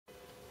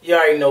You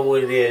already know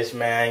what it is,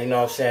 man. You know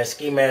what I'm saying?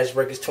 SKEEMASK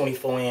Records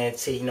 24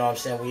 NT. You know what I'm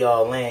saying? We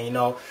all in, you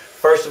know.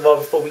 First of all,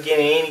 before we get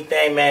into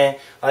anything, man,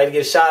 I'd like to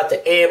give a shout out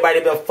to everybody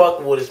that been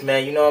fucking with us,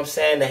 man. You know what I'm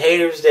saying? The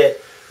haters that,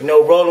 you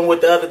know, rolling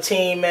with the other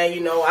team, man. You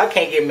know, I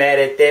can't get mad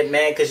at that,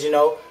 man, because, you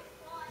know,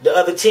 the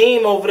other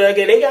team over there,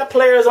 they got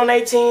players on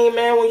their team,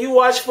 man. When you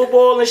watch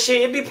football and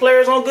shit, it be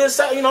players on good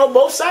side, you know,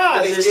 both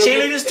sides. It's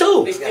cheerleaders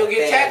too. They still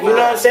get tackled. You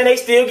know what I'm saying? They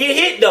still get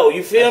hit though.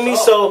 You feel me?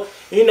 So,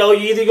 you know,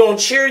 you either gonna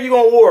cheer or you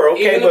gonna war.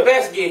 Okay, even the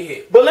best get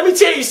hit. But let me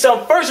tell you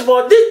something. First of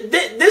all,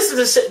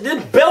 this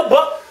belt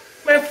buck,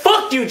 man.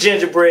 Fuck you,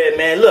 Gingerbread,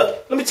 man.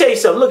 Look, let me tell you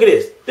something. Look at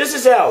this. This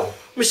is his album.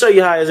 Let me show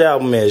you how his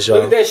album is, y'all.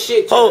 Look at that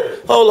shit. Hold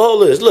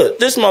this. Look,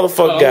 this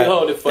motherfucker got.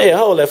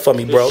 Hold that for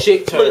me, bro. Look,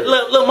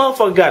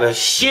 motherfucker got a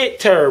shit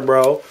turd,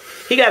 bro.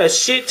 He got a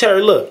shit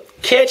turd.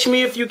 Look, catch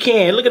me if you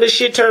can. Look at the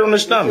shit turd on the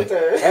stomach.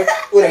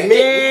 With a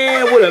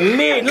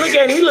mid. Look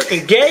at him. He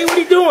looking gay. What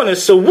he doing? A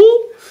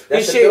swoop.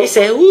 He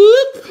said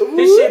whoop.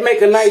 This shit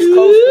make a nice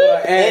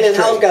coaster. And his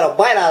house got a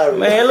bite out of it.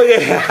 Man, look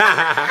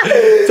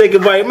at take a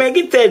bite. Man,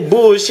 get that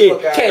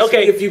bullshit. Catch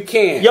me if you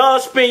can. Y'all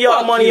spend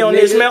y'all money on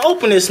this, man.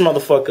 Open this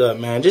motherfucker up,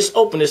 man. Just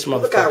open this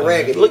motherfucker. Look how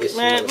ragged look at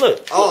man,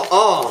 look.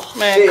 Oh,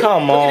 man, shit.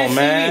 come on,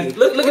 man.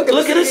 Look at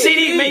the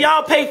CD, man.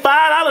 Y'all pay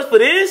 $5 for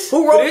this?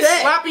 Who wrote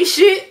that? Sloppy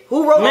shit?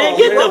 Who wrote that? Man,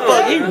 get the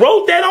fuck. He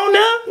wrote that on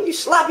there? You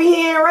sloppy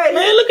hand,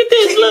 Man, look at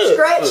this. Look.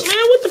 Scratch.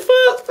 Man, what the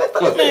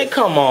fuck? Man,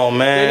 come on,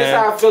 man. This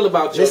how I feel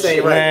about your shit.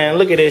 Man,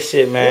 look at this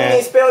shit, man. He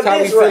ain't spelled How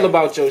we this feel right.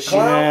 about your shit.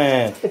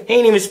 Man, he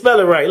ain't even spell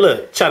it right.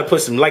 Look, try to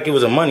put some like it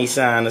was a money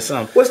sign or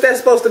something. What's that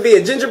supposed to be?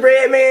 A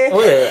gingerbread man?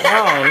 Well,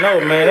 I don't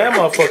know, man. That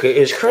motherfucker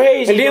is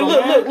crazy. And then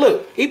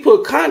look. He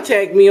put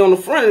contact me on the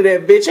front of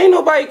that bitch. Ain't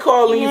nobody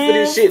calling you for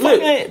this shit.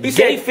 Look, he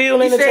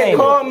said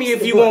call me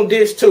if you want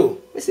this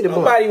too.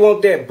 Nobody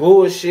want that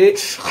bullshit.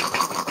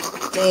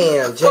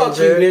 Damn, Fuck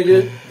you, Ginger.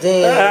 nigga.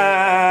 Damn.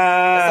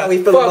 That's how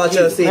we feel about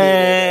your CD.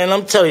 Man,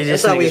 I'm telling you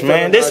this niggas,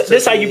 man.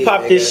 This how you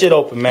pop this shit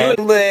open, man.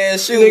 Man,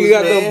 shoes, Nigga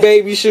got them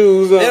baby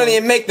shoes on. They don't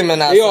even make them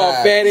in outside. They all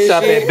fat and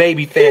Stop shit. that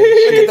baby fat and Look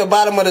shit. at the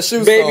bottom of the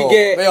shoe Baby sole.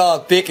 gat. They all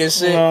thick and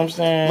shit. You know what I'm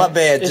saying? My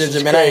bad, This Ginger,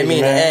 is man. I ain't crazy,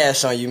 mean to man.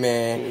 ass on you,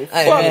 man. I ain't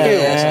Fuck mean to you,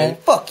 ass on man. you.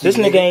 Fuck you. This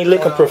nigga ain't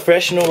looking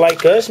professional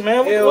like us, man.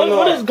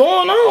 What is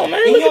going on,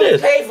 man? He Look at only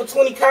this. paid for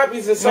 20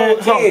 copies and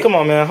Man, sold 10. come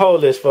on, man. Hold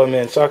this for a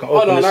minute so I can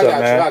open this up,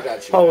 man. I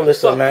got you. Hold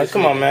this up, Fuck man. this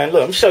Come on, nigga. man. Look,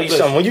 let me show you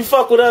something. When you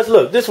fuck with us,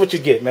 look, this is what you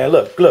get, man.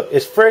 Look,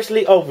 it's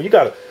freshly open. You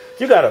gotta.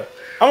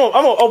 I'm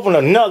gonna open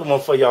another one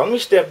for y'all. Let me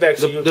step back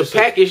so you The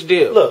package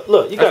deal.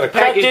 Look. You gotta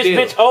crack this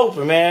bitch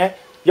open, man.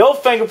 Your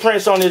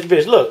fingerprints on this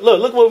bitch. Look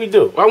what we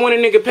do. Why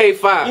wouldn't a nigga pay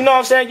 $5? You know what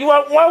I'm saying?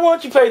 Why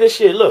won't you pay this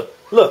shit? Look,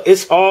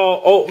 it's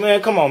all open,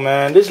 man. Come on,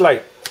 man. This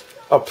like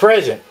a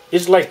present.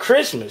 It's like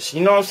Christmas.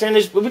 You know what I'm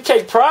saying? We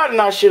take pride in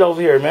our shit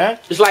over here, man.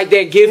 It's like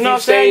that gift you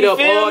stayed up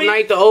all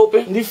night to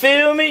open. You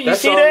feel me? You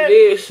see all that? it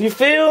is. You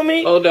feel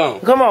me? Hold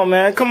on. Come on,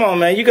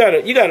 man. You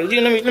gotta.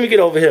 Let me get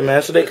over here,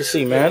 man, so they can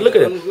see, man. Look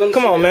at it.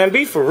 Come on, man.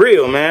 Be for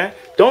real, man.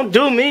 Don't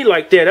do me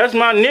like that. That's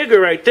my nigga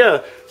right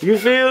there. You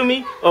feel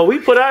me? Oh, we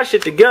put our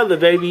shit together,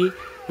 baby.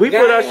 We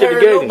put our shit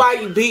together.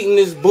 Nobody beating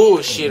this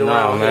bullshit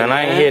around here, man.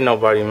 I ain't hear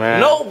nobody,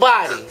 man.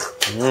 Nobody.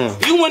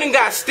 You went and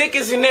got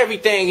stickers and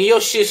everything, and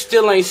your shit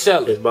still ain't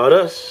selling. It's about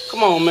us.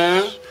 Come on,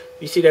 man.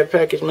 You see that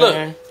package,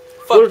 man?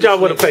 Look, what y'all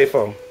want to pay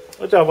for?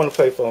 What y'all want to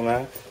pay for,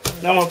 man?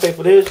 Y'all want to pay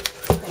for this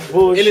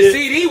bullshit? And the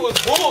CD was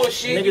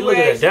bullshit. Nigga, look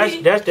at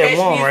that. That's that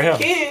one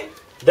right here.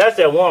 That's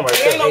that one right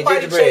there. Ain't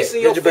nobody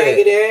chasing your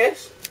faggot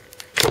ass.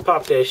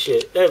 Pop that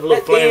shit. That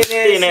little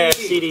thin ass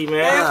CD, man.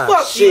 Man,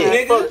 fuck you,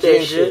 nigga. Fuck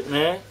that shit,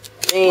 man.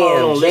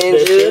 Damn, Ginger.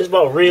 It's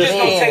about real shit.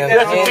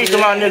 That's That's a piece of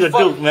my nigga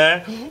Duke,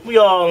 man. We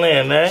all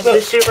in, man.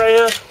 This shit right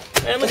here.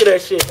 Man, look at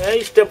that shit, man.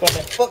 You step on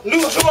that. Fuck New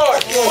York,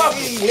 fuck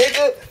you,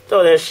 nigga.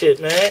 Throw that shit,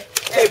 man.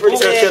 Get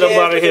that shit up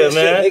out of here,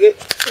 man.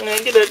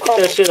 Man, get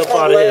that shit up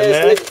out of here,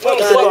 man. Fuck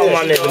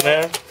my nigga,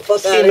 man.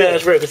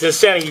 SKEEMASK Records,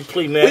 Insanity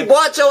Plea, man. We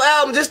bought your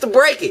album just to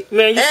break it.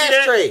 Man, you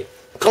Ashtray. see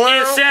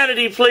that?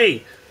 Insanity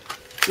Plea.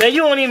 Man,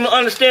 you don't even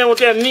understand what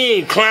that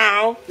means,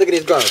 clown. Look at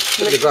this garbage.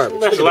 Look at the garbage.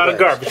 That's a lot of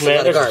garbage,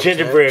 man. That's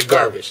gingerbread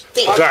garbage.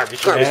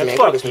 Garbage, man.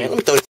 Fuck you.